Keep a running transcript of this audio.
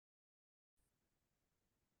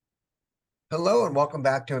Hello and welcome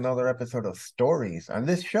back to another episode of Stories. On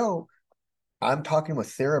this show, I'm talking with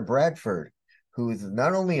Sarah Bradford, who is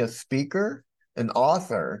not only a speaker, an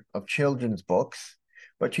author of children's books,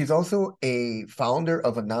 but she's also a founder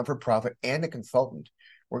of a non-for-profit and a consultant.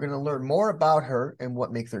 We're going to learn more about her and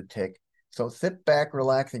what makes her tick. So sit back,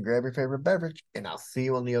 relax, and grab your favorite beverage, and I'll see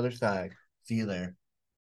you on the other side. See you there.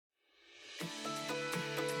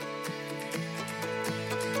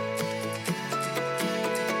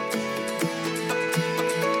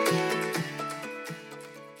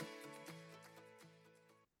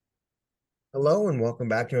 Hello and welcome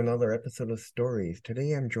back to another episode of Stories.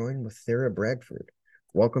 Today I'm joined with Sarah Bradford.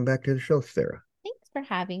 Welcome back to the show, Sarah. Thanks for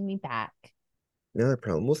having me back. No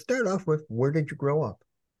problem. We'll start off with where did you grow up?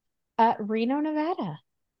 Reno, Nevada.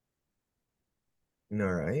 All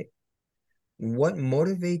right. What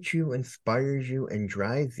motivates you, inspires you, and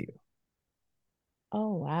drives you?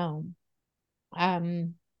 Oh, wow.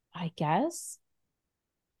 I guess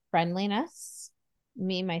friendliness,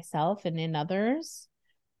 me, myself, and in others.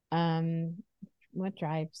 Um, what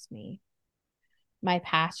drives me? My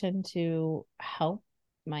passion to help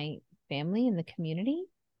my family and the community.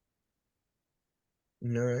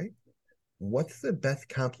 All right. What's the best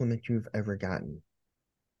compliment you've ever gotten?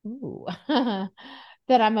 Ooh, that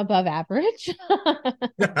I'm above average.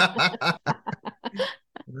 All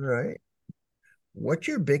right. What's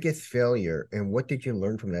your biggest failure and what did you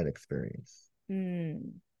learn from that experience? Hmm.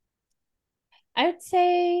 I would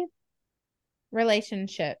say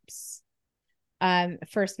relationships,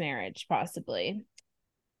 first marriage, possibly,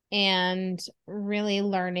 and really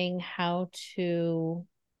learning how to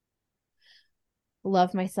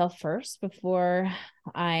love myself first before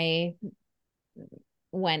I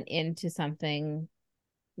went into something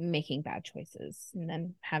making bad choices and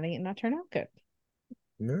then having it not turn out good.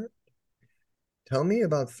 All right. Tell me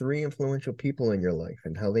about three influential people in your life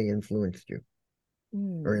and how they influenced you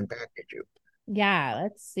or Mm. impacted you. Yeah,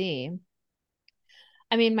 let's see.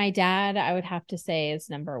 I mean, my dad, I would have to say, is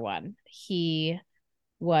number one. He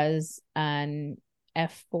was an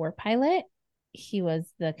F4 pilot. He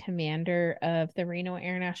was the commander of the Reno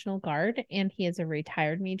Air National Guard, and he is a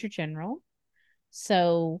retired Major General.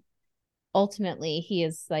 So ultimately, he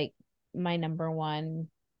is like my number one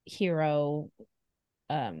hero.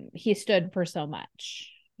 He stood for so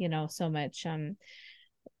much, so much.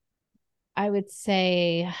 I would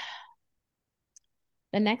say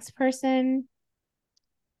the next person,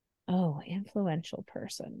 oh, influential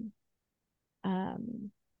person.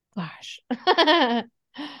 Um, Gosh.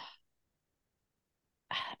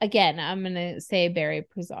 Again, I'm gonna say Barry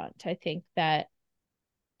Prezant. I think that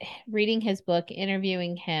reading his book,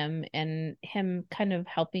 interviewing him, and him kind of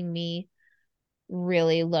helping me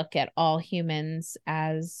really look at all humans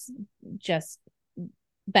as just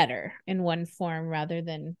better in one form rather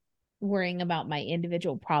than worrying about my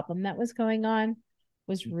individual problem that was going on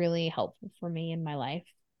was really helpful for me in my life.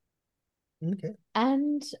 Okay.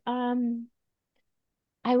 And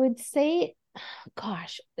I would say,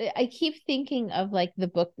 gosh, I keep thinking of like the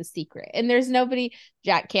book The Secret, and there's nobody.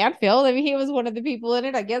 Jack Canfield, I mean, he was one of the people in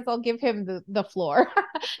it. I guess I'll give him the floor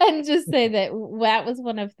and just say that that was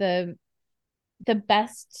one of the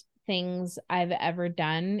best things I've ever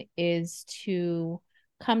done is to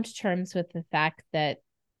come to terms with the fact that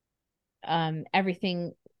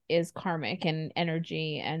everything is karmic and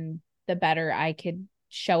energy, and the better I could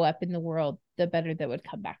show up in the world, the better that would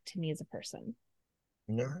come back to me as a person.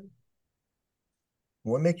 All right.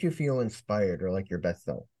 What makes you feel inspired or like your best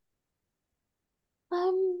self?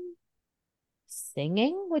 Um,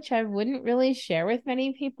 Singing, which I wouldn't really share with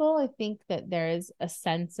many people. I think that there's a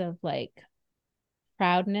sense of like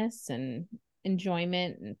proudness and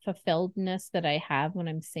enjoyment and fulfilledness that I have when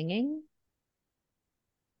I'm singing.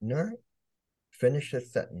 All right. Finish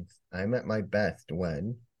this sentence. I'm at my best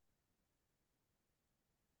when.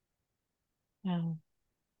 Wow.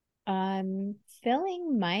 I'm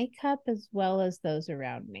filling my cup as well as those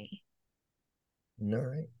around me. All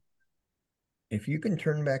right. If you can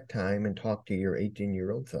turn back time and talk to your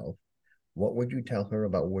 18-year-old self, what would you tell her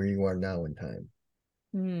about where you are now in time?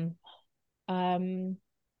 Hmm. Um,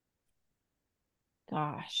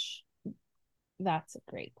 Gosh, that's a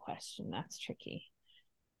great question. That's tricky.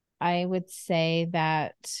 I would say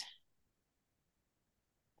that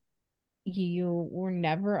you were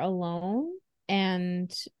never alone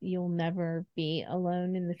and you'll never be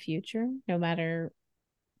alone in the future, no matter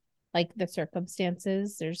like the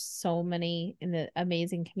circumstances. There's so many in the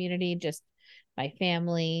amazing community, just my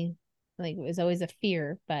family. Like it was always a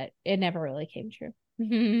fear, but it never really came true.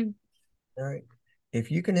 All right.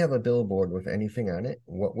 If you can have a billboard with anything on it,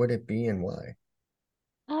 what would it be and why?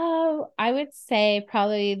 Oh, I would say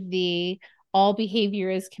probably the all behavior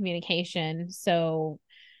is communication. So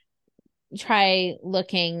try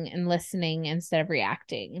looking and listening instead of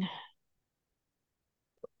reacting.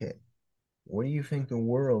 Okay. What do you think the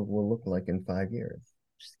world will look like in 5 years?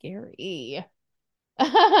 Scary.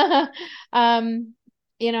 um,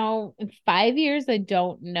 in 5 years, I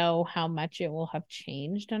don't know how much it will have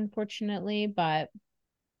changed, unfortunately, but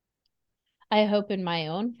I hope in my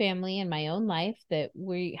own family and my own life that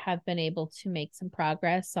we have been able to make some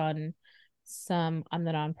progress on the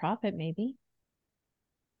nonprofit, maybe.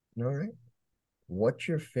 All right. What's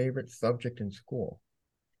your favorite subject in school?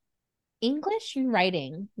 English and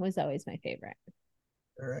writing was always my favorite.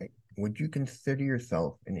 All right. Would you consider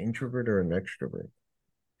yourself an introvert or an extrovert?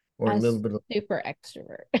 Or a A little bit of, super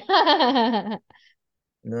extrovert. all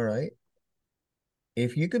right.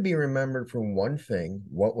 If you could be remembered for one thing,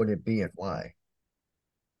 what would it be and why?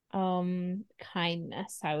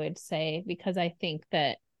 Kindness, I would say, because I think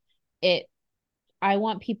that it I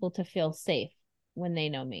want people to feel safe when they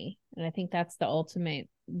know me. And I think that's the ultimate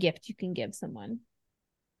gift you can give someone.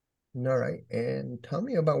 All right. And tell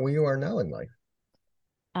me about where you are now in life.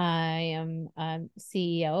 I am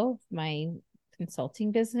CEO of my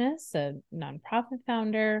consulting business, a nonprofit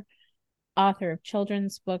founder, author of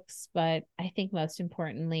children's books, but I think most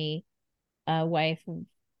importantly, a wife of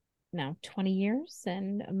now 20 years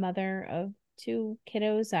and a mother of two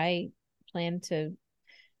kiddos. I plan to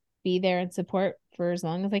be there and support for as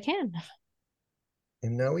long as I can.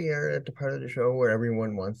 And now we are at the part of the show where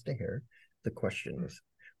everyone wants to hear the questions.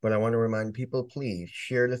 But I want to remind people, please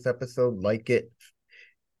share this episode, like it,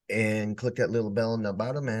 and click that little bell in the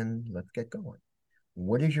bottom, and let's get going.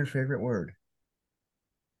 What is your favorite word?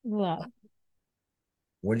 Love,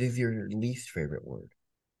 What is your least favorite word?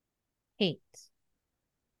 hate.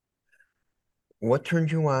 What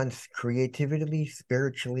turns you on creatively,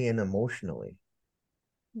 spiritually, and emotionally?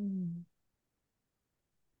 Hmm.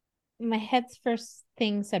 My head's first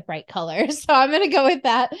thing said bright colors, so I'm gonna go with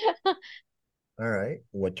that. All right.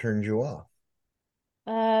 What turns you off?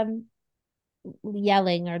 um,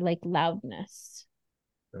 Yelling or like loudness.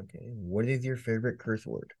 Okay. What is your favorite curse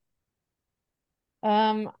word?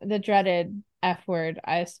 The dreaded F word,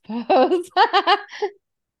 I suppose.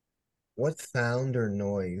 What sound or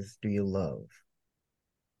noise do you love?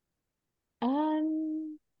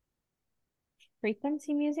 um,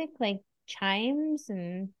 Frequency music, like chimes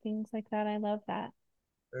and things like that. I love that.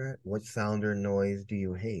 All right. What sound or noise do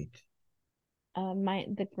you hate?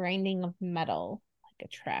 The grinding of metal, like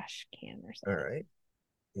a trash can or All something. right.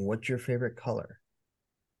 What's your favorite color?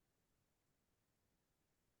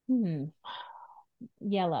 Hmm.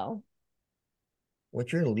 Yellow.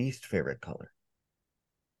 What's your least favorite color?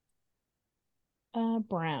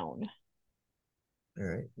 Brown. All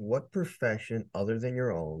right. What profession other than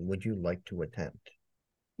your own would you like to attempt?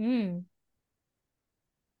 Hmm.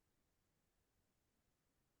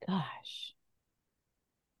 Gosh.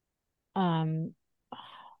 Um,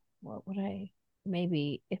 what would I?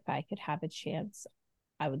 Maybe if I could have a chance,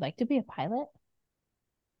 I would like to be a pilot.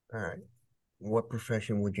 All right. What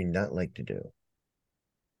profession would you not like to do?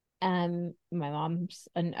 My mom's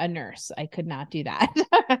a nurse. I could not do that.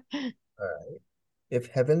 All right. If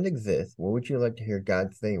heaven exists, what would you like to hear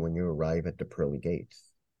God say when you arrive at the pearly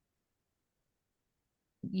gates?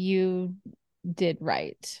 You did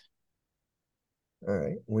right. All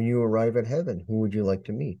right. When you arrive at heaven, who would you like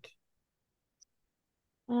to meet?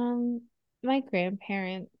 Um, my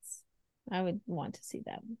grandparents, I would want to see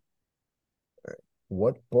them. All right.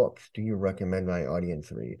 What books do you recommend my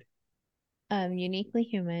audience read? Uniquely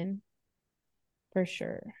human for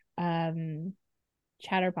sure.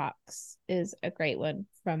 Chatterbox is a great one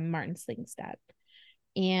from Martin Slingstad.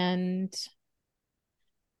 And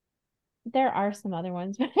there are some other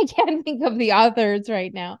ones, but I can't think of the authors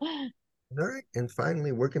right now. All right. And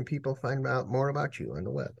finally, where can people find out more about you on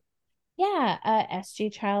the web? Yeah,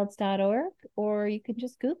 sjchilds.org, or you can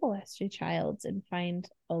just Google SJ Childs and find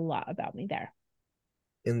a lot about me there.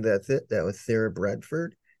 And that's it. That was Sara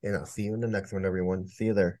Bradford. And I'll see you in the next one, everyone. See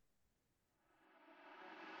you there.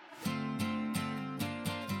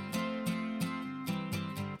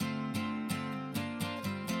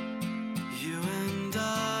 You and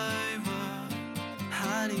I were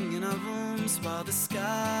hiding in our rooms while the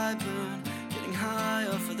sky burned, getting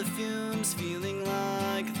higher for the fumes, feeling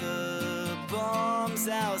like the bombs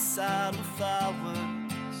outside were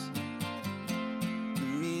flowers.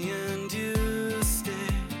 Me and you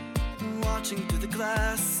stayed, watching through the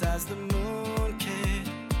glass as the moon came,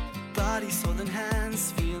 bodies holding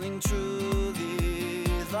hands, feeling truly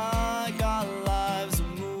like our lives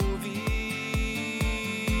are movies.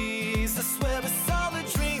 I swear it's all a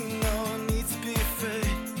dream, no need to be afraid.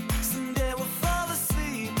 Someday we'll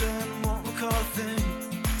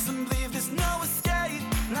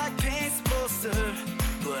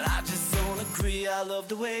love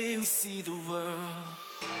the way we see the world.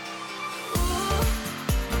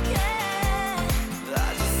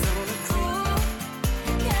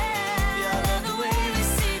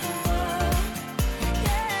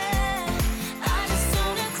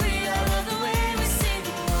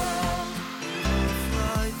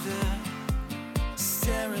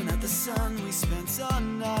 Sun, we spent our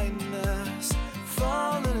nightmares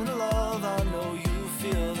falling in love. I know you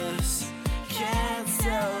feel this. Can't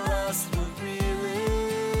tell us what real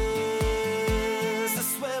is. I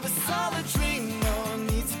swear it's all a dream. No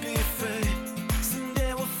need to be afraid.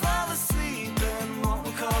 Someday we'll fall asleep and what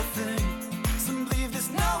we'll call thing. Some believe there's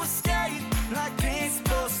no escape, like paint's a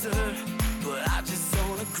poster. But I just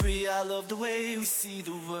don't agree. I love the way we see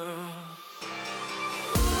the world.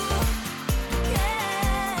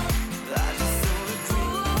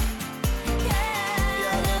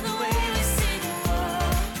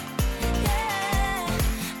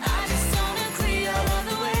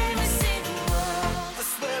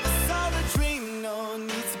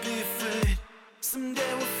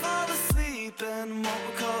 Someday we'll fall asleep and what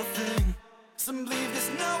we'll call thing. Some believe there's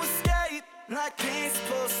no escape, like paint's a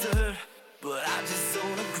poster. But I just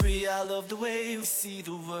don't agree. I love the way we see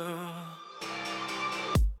the world.